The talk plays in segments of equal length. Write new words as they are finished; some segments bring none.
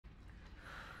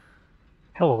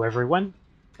Hello everyone,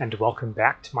 and welcome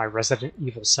back to my Resident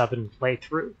Evil 7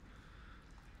 playthrough.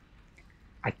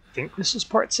 I think this is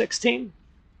part 16?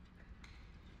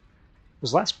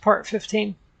 Was last part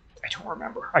 15? I don't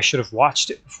remember. I should have watched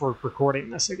it before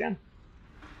recording this again.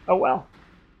 Oh well.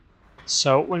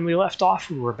 So, when we left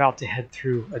off, we were about to head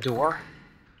through a door.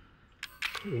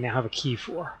 We now have a key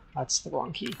for. That's the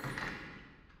wrong key.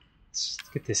 Let's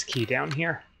get this key down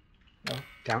here. No,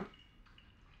 down.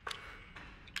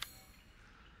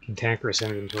 Cantankerous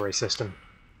inventory system.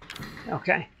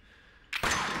 Okay.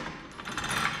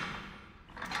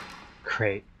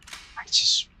 Great. I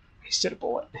just wasted a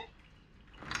bullet.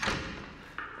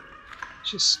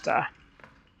 Just, if I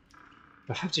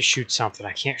have to shoot something,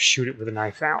 I can't shoot it with a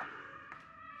knife out.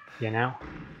 You know?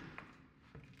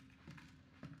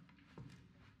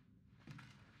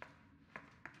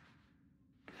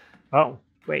 Oh,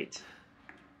 wait.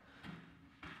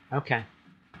 Okay.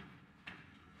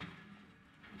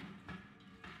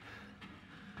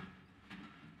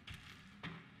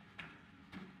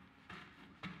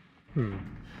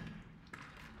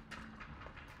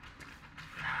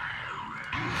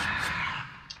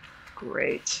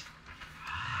 Great.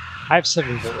 I have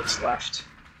 7 bullets left.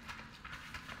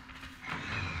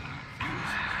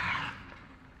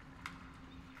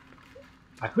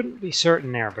 I couldn't be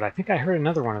certain there, but I think I heard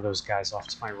another one of those guys off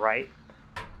to my right.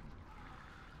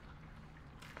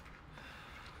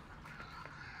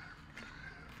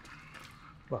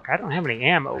 Look, I don't have any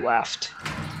ammo left.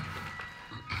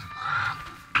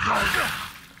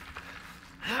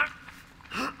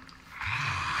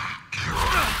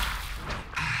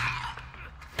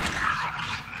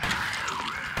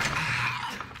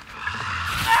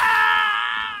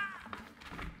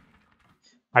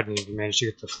 I didn't even manage to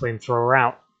get the flamethrower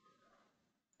out.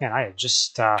 Man, I had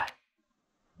just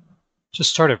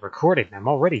started recording. I'm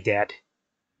already dead.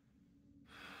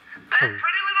 That pretty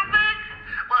little thing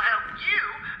will help you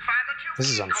find the two This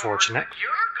is unfortunate. that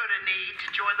you're gonna need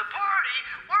to join the party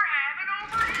we're having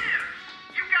over here.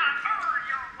 You gotta earn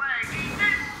your way,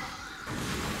 Ethan.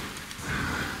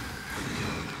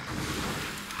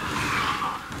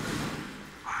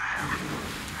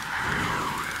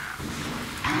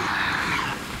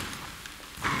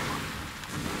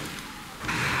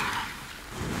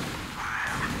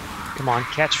 Come on,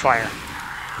 catch fire.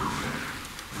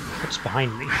 What's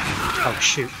behind me? Oh,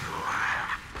 shoot.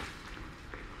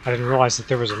 I didn't realize that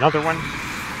there was another one.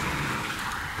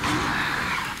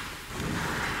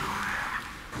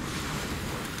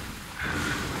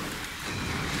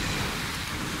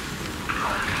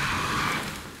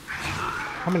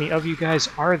 How many of you guys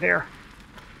are there?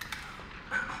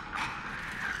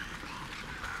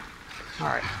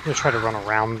 Alright, I'm gonna try to run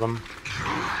around them.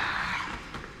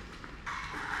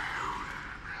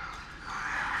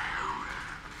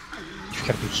 You've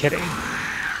got to be kidding.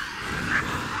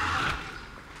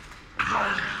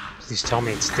 Please tell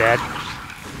me it's dead.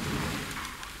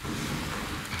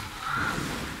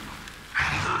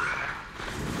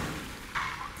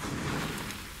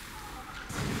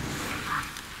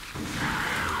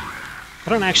 I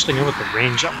don't actually know what the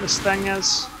range on this thing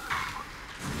is.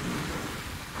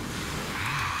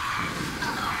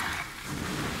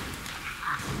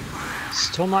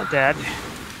 Still not dead.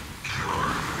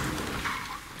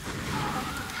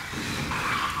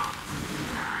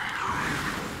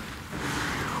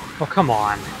 Oh, come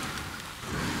on.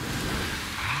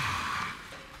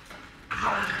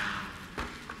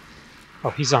 Oh,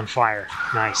 he's on fire.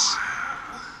 Nice.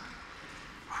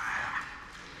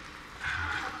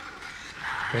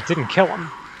 But it didn't kill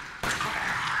him.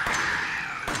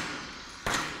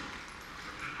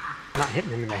 Not hitting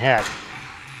him in the head.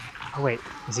 Oh, wait.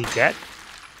 Is he dead?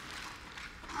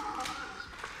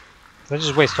 Did I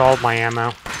just waste all of my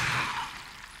ammo?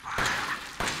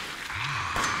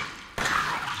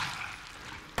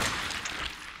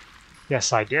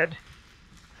 Yes, I did.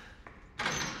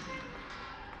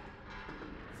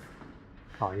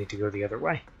 Oh, I need to go the other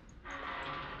way.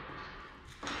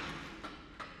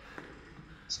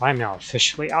 So I'm now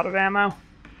officially out of ammo.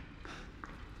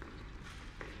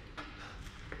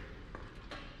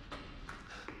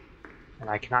 And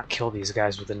I cannot kill these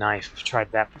guys with a knife. I've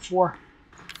tried that before.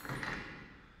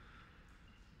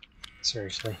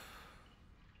 Seriously.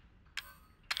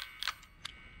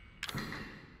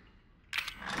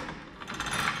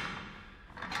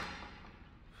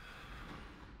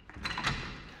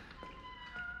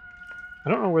 I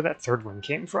don't know where that third one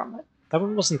came from. That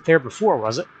one wasn't there before,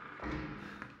 was it?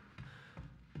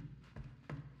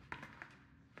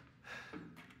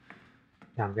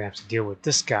 Now I'm going to have to deal with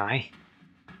this guy.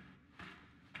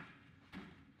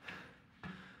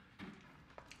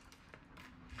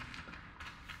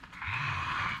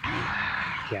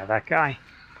 Yeah, that guy.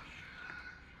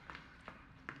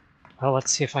 Well,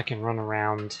 let's see if I can run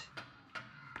around.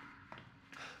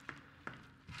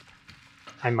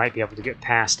 I might be able to get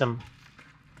past him.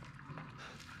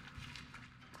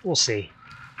 We'll see.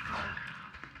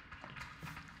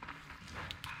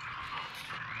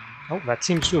 Oh, that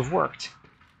seems to have worked.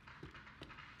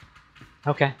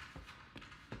 Okay.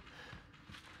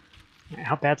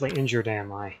 How badly injured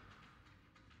am I?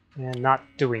 Not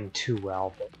doing too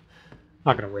well, but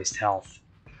not going to waste health.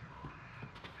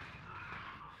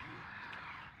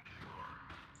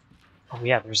 Oh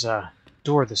yeah, there's a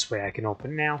door this way I can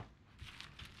open now.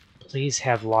 Please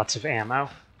have lots of ammo.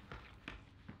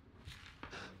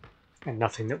 And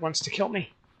nothing that wants to kill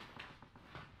me.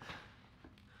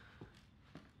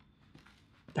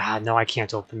 Ah, no, I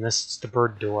can't open this. It's the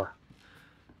bird door.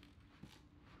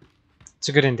 It's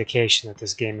a good indication that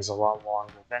this game is a lot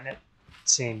longer than it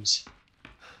seems.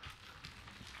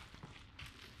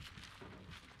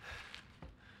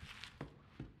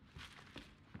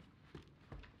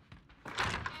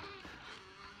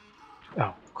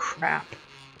 Oh, crap.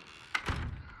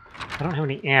 I don't have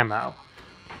any ammo.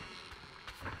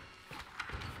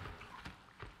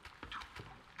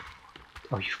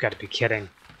 Oh, you've got to be kidding.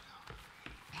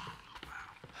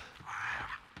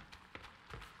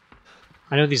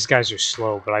 I know these guys are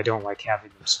slow, but I don't like having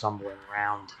them stumbling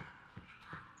around.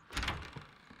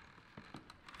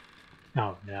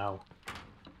 Oh, no.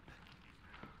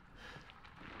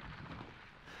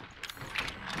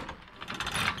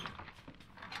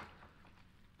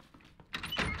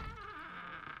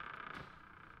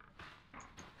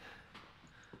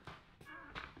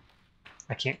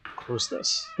 I can't close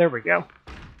this. There we go.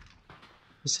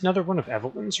 Is another one of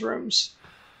Evelyn's rooms?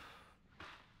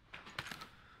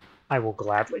 I will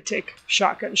gladly take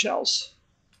shotgun shells.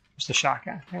 Where's the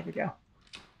shotgun? There we go.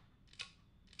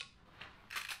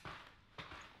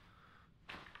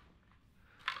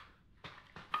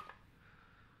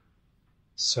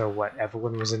 So what,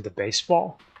 Evelyn was into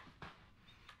baseball?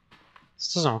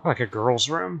 This doesn't look like a girl's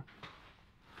room.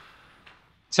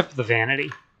 Except for the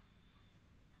vanity.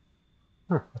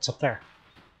 Huh, what's up there?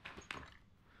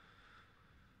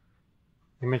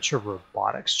 Amateur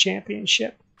Robotics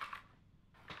Championship?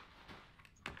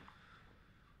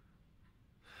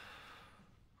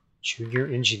 Junior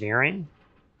Engineering?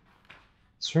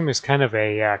 This room is kind of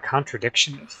a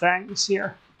contradiction of things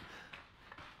here.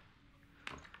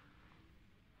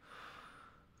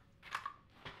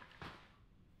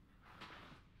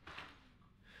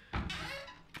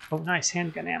 Oh, nice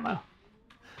handgun ammo.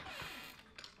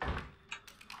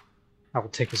 I will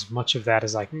take as much of that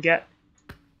as I can get.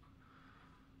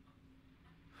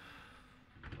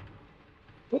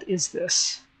 What is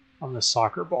this on the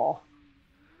soccer ball?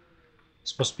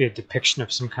 It's supposed to be a depiction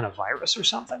of some kind of virus or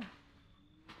something.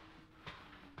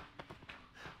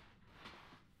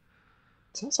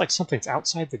 It sounds like something's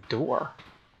outside the door.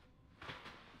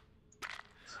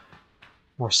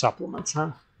 More supplements,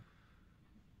 huh?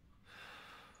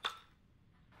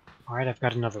 Alright, I've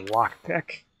got another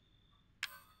lockpick.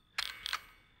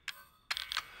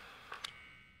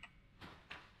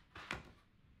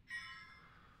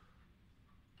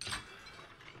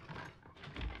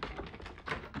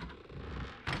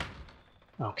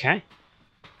 Okay.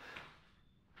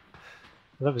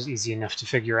 Well, that was easy enough to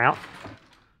figure out.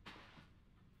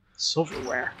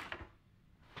 Silverware.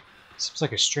 Seems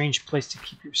like a strange place to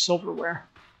keep your silverware.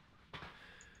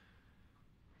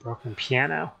 Broken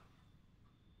piano.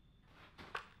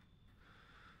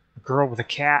 A girl with a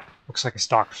cat. Looks like a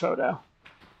stock photo.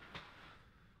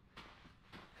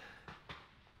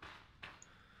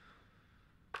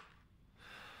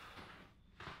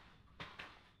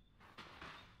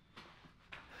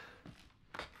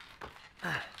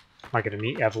 Am I going to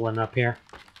meet Evelyn up here?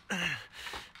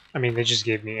 I mean, they just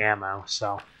gave me ammo,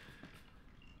 so...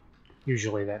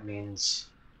 Usually that means...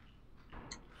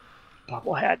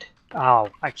 Bobblehead. Oh,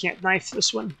 I can't knife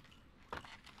this one.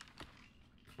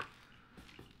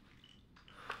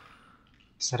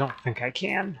 I don't think I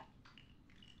can.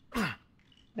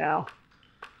 No.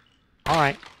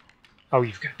 Alright. Oh,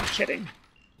 you've got to be kidding.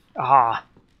 Ah.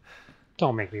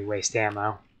 Don't make me waste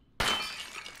ammo.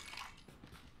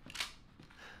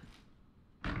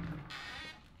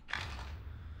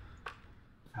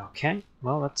 Okay,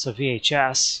 well, that's a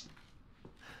VHS.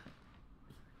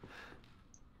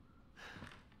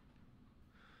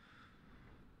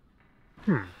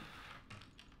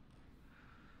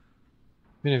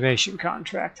 Innovation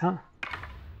contract, huh?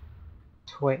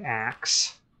 Toy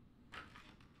axe.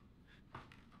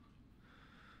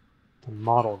 The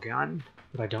model gun,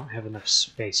 but I don't have enough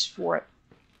space for it.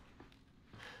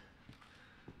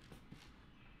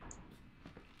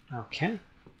 Okay.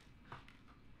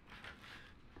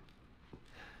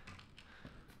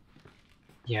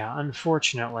 Yeah,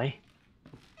 unfortunately,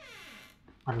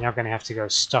 I'm now going to have to go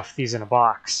stuff these in a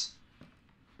box.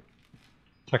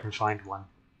 If I can find one.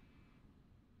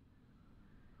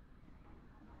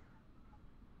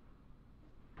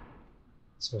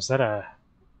 So is that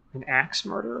an axe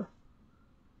murderer?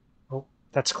 Oh,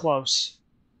 that's close.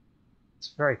 It's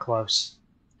very close.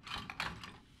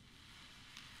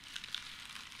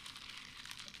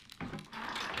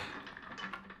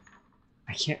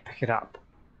 I can't pick it up.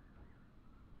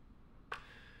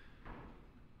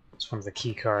 It's one of the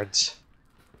key cards.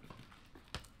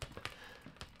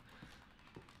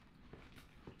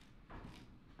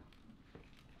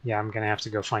 Yeah, I'm gonna have to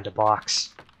go find a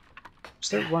box. Was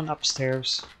there one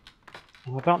upstairs?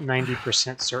 I'm about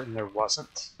 90% certain there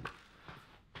wasn't.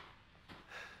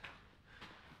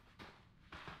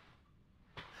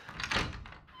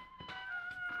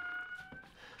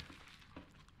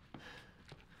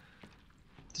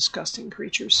 Disgusting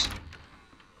creatures.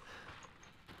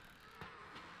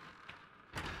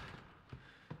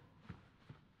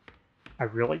 I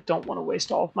really don't want to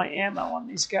waste all of my ammo on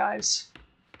these guys.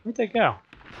 Where'd they go?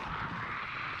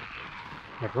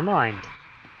 Never mind.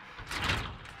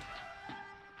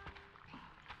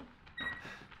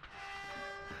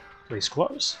 Please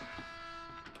close.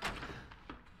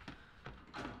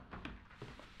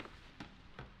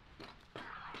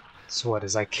 So what,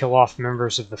 as I kill off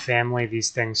members of the family,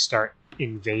 these things start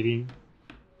invading?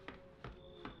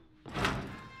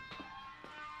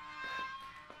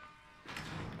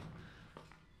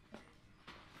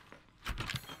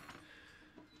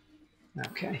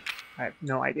 Okay, I have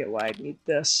no idea why I'd need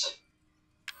this.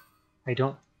 I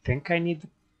don't think I need the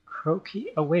crow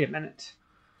key. Oh, wait a minute.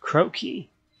 Crow key.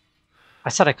 I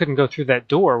said I couldn't go through that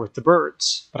door with the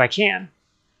birds, but I can.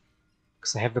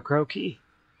 Because I have the crow key.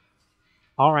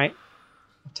 Alright,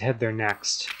 let's head there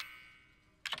next.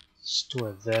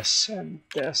 Store this and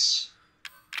this.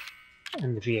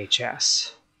 And the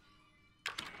VHS.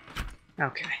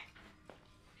 Okay.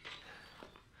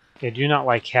 I do not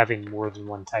like having more than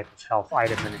one type of health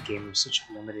item in a game with such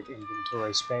limited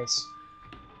inventory space.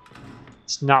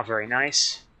 It's not very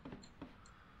nice.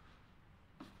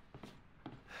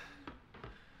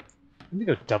 Let me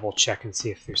go double check and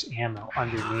see if there's ammo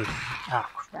underneath.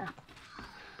 Ah, crap.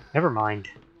 Never mind.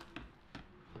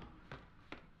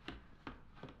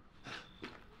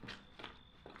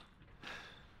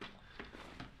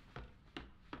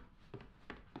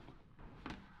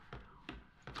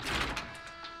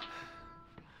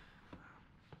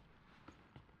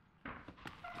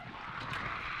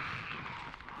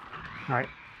 Alright,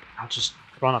 I'll just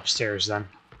run upstairs then.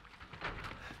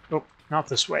 Oh, not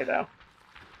this way though.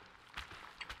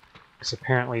 Because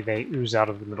apparently they ooze out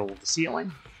of the middle of the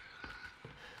ceiling.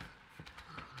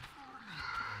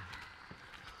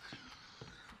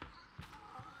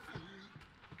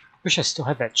 Wish I still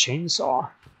had that chainsaw.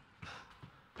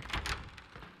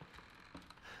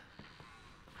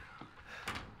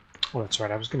 Oh, that's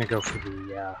right, I was going to go for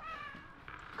the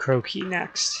crow key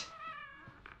next.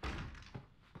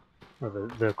 Or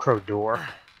the crow door.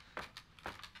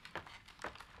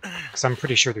 Because I'm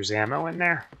pretty sure there's ammo in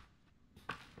there.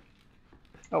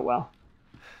 Oh well.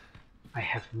 I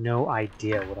have no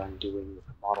idea what I'm doing with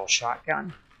a model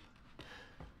shotgun.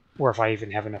 Or if I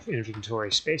even have enough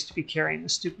inventory space to be carrying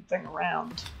this stupid thing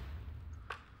around.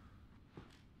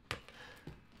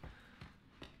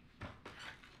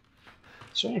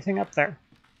 Is there anything up there?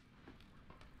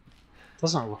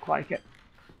 Doesn't look like it.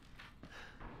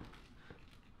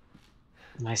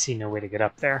 And I see no way to get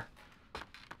up there.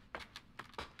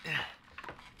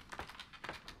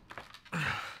 It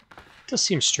does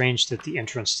seem strange that the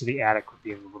entrance to the attic would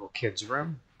be in the little kid's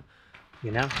room.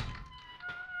 You know?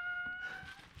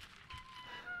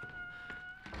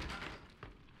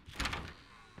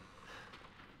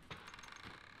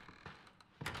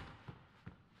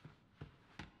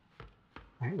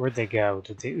 Alright, where'd they go?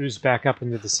 Did they ooze back up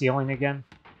into the ceiling again?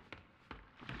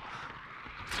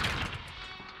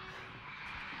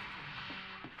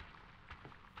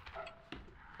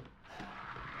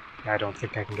 I don't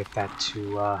think I can get that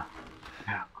to, Oh,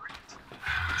 great.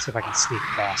 Let's see if I can sneak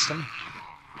past him.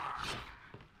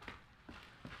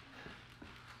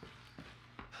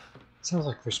 Sounds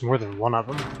like there's more than one of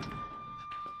them.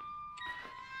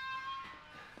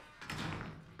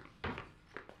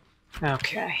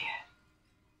 Okay.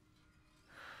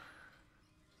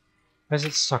 Why is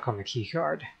it stuck on the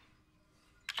keycard?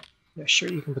 Yeah,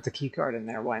 sure, you can put the keycard in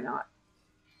there, why not?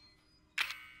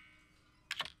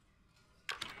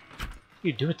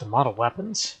 You do with the model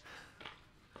weapons?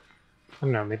 I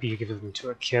don't know, maybe you give them to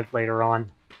a kid later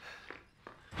on.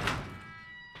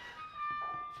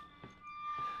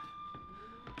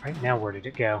 Right now, where did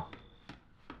it go?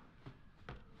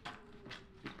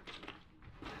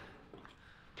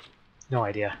 No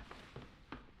idea.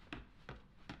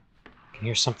 I can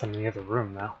hear something in the other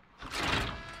room, though.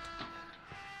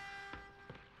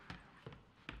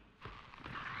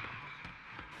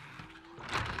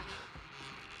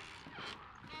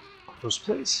 Close,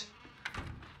 please.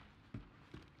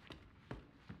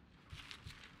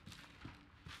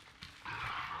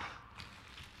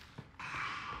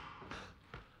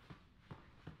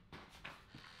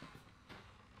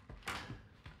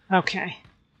 Okay.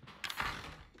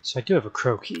 So I do have a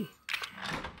crow key.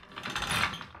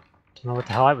 Don't know what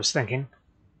the hell I was thinking.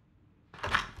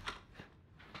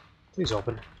 Please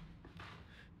open.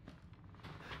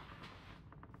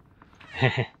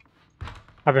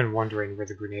 I've been wondering where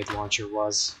the grenade launcher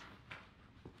was.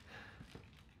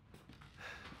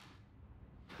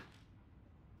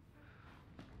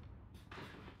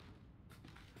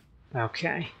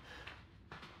 Okay.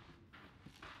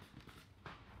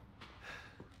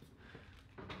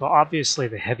 Well, obviously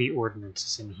the heavy ordnance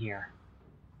is in here.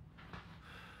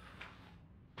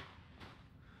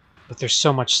 But there's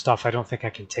so much stuff, I don't think I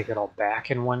can take it all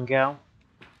back in one go.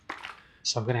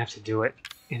 So I'm going to have to do it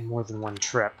in more than one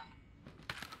trip.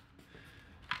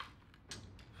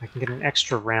 I can get an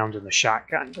extra round in the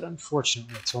shotgun, but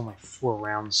unfortunately it's only 4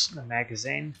 rounds in the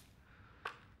magazine.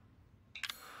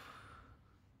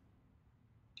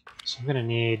 So I'm going to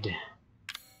need...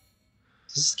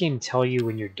 Does this game tell you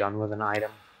when you're done with an item?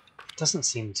 It doesn't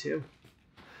seem to.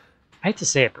 I hate to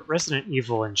say it, but Resident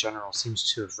Evil in general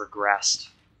seems to have regressed.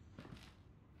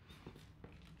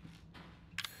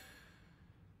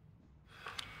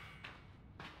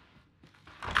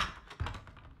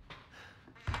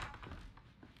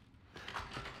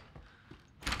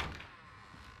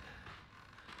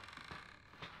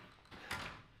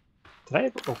 Did I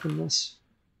ever open this?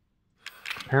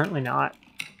 Apparently not.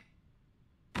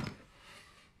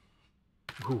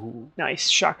 Ooh, nice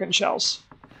shotgun shells.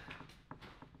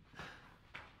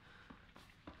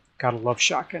 Gotta love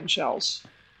shotgun shells.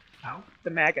 Oh,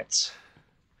 the maggots.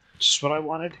 Just what I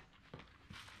wanted.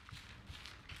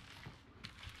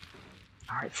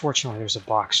 Alright, fortunately there's a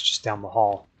box just down the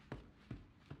hall.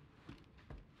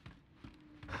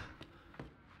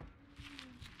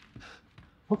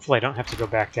 Hopefully I don't have to go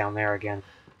back down there again.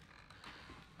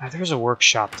 There's a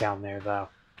workshop down there, though.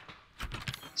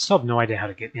 Still have no idea how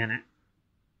to get in it.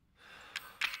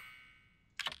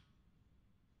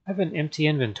 I have an empty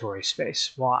inventory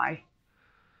space. Why?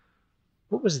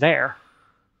 What was there?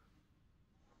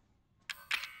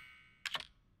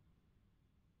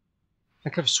 I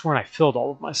could have sworn I filled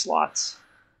all of my slots.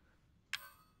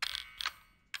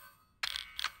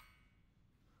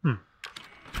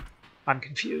 I'm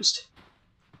confused.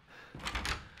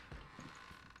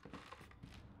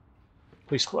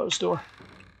 Please close door.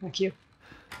 Thank you.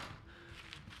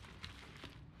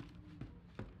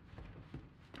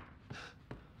 A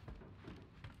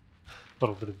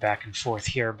little bit of back and forth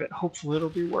here, but hopefully it'll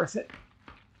be worth it.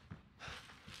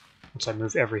 Once I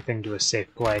move everything to a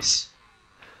safe place.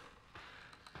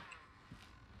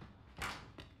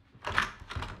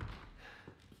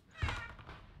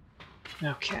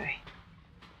 Okay.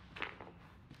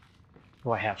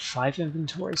 Well, I have 5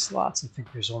 inventory slots. I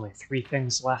think there's only 3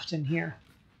 things left in here.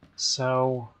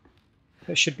 So,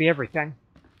 that should be everything.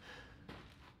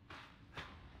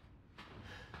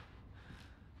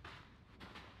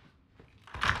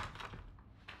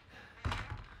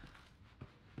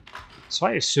 So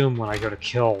I assume when I go to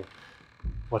kill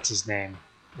what's-his-name,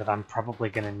 that I'm probably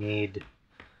going to need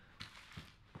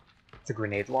the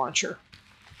grenade launcher.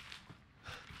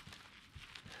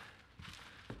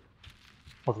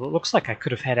 Although it looks like I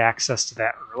could have had access to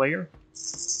that earlier.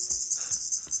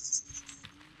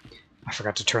 I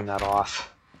forgot to turn that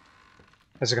off.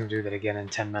 I was going to do that again in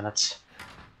 10 minutes.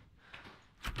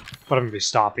 But I'm going to be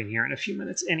stopping here in a few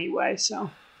minutes anyway, so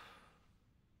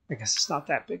I guess it's not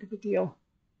that big of a deal.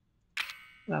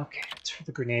 Okay, it's for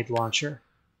the grenade launcher.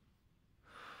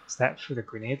 Is that for the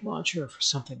grenade launcher or for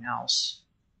something else?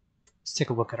 Let's take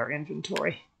a look at our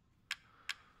inventory.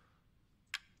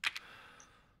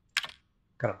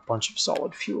 Got a bunch of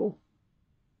solid fuel.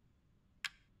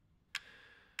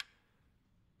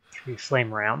 3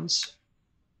 flame rounds.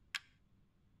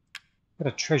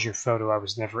 Got a treasure photo I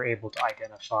was never able to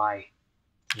identify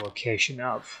the location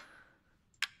of.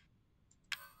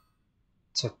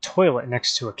 It's a toilet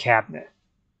next to a cabinet.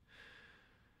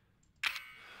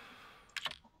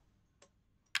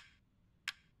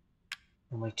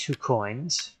 Only 2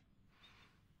 coins.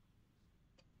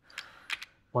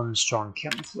 1 strong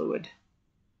chem fluid.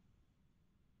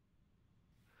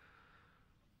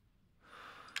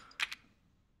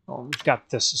 we've got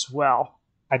this as well.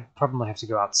 I'd probably have to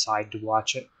go outside to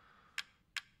watch it.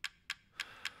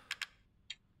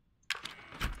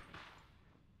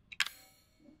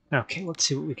 Okay, let's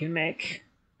see what we can make.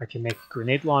 I can make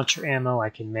grenade launcher ammo. I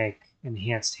can make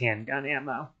enhanced handgun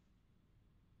ammo.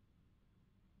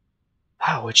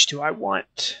 Which do I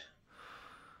want?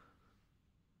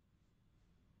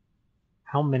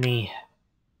 How many?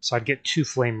 So I'd get 2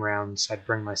 flame rounds. I'd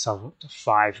bring myself up to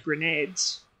 5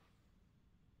 grenades.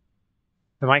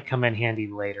 They might come in handy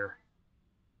later.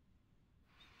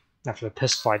 Now for the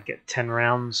pistol, I'd get 10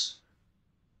 rounds.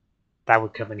 That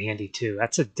would come in handy too.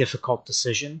 That's a difficult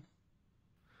decision.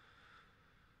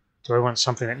 Do I want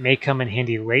something that may come in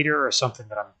handy later or something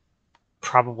that I'm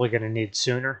probably going to need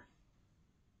sooner?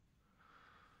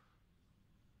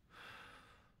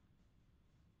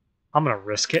 I'm going to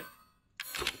risk it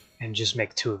and just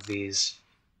make 2 of these.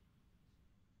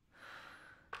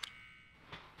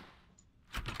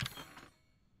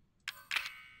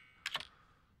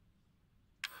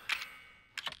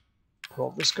 Put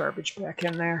all this garbage back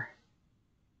in there.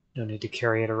 No need to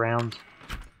carry it around.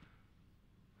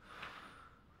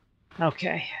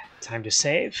 Okay, time to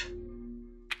save.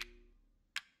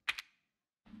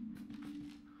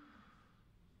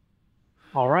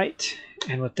 Alright,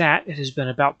 and with that, it has been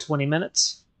about 20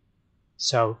 minutes.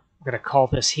 So I'm going to call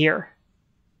this here.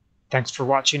 Thanks for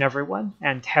watching, everyone,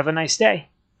 and have a nice day.